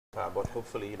But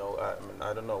hopefully, you know, I mean,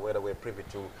 I don't know whether we're privy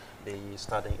to the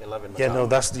starting 11. Yeah, no,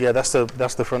 that's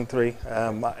the front three.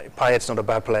 Payet's not a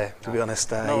bad player, to be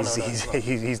honest.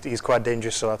 He's quite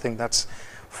dangerous. So I think that's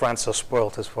France are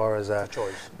spoilt as far as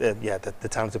the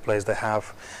talented players they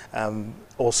have.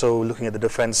 Also, looking at the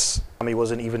defence, he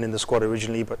wasn't even in the squad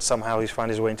originally, but somehow he's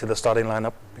found his way into the starting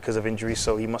lineup because of injuries.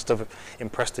 So he must have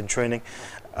impressed in training.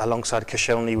 Alongside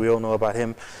Koscielny, we all know about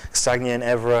him. Sagna and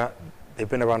Evra. They've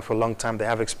been around for a long time, they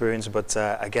have experience, but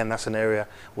again, that's an area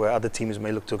where other teams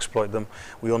may look to exploit them.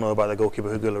 We all know about the goalkeeper,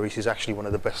 Hugo Lloris. He's actually one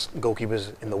of the best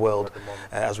goalkeepers in the world,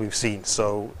 as we've seen.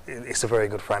 So it's a very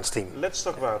good France team. Let's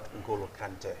talk about N'Golo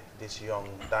Kanté, this young,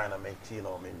 dynamic, you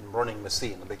know, I mean, running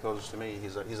machine, because to me,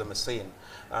 he's a machine.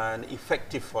 And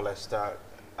effective for Leicester.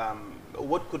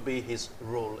 What could be his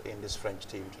role in this French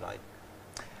team tonight?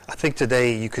 I think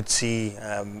today you could see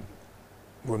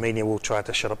Romania will try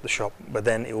to shut up the shop, but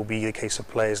then it will be a case of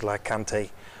players like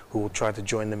Kanté who will try to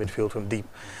join the midfield from deep.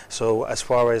 So as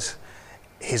far as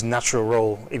his natural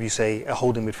role, if you say a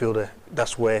holding midfielder,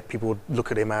 that's where people would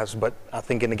look at him as. But I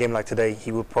think in a game like today,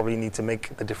 he will probably need to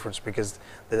make the difference because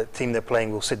the team they're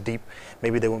playing will sit deep.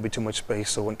 Maybe there won't be too much space.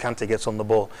 So when Kanté gets on the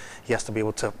ball, he has to be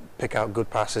able to pick out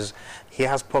good passes. He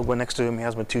has Pogba next to him, he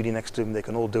has Matuidi next to him. They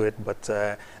can all do it, but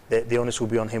the onus will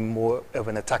be on him more of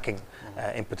an attacking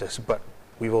impetus. But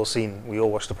we all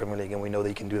watch the Premier League and we know that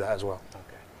he can do that as well.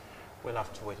 Okay. We'll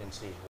have to wait and see.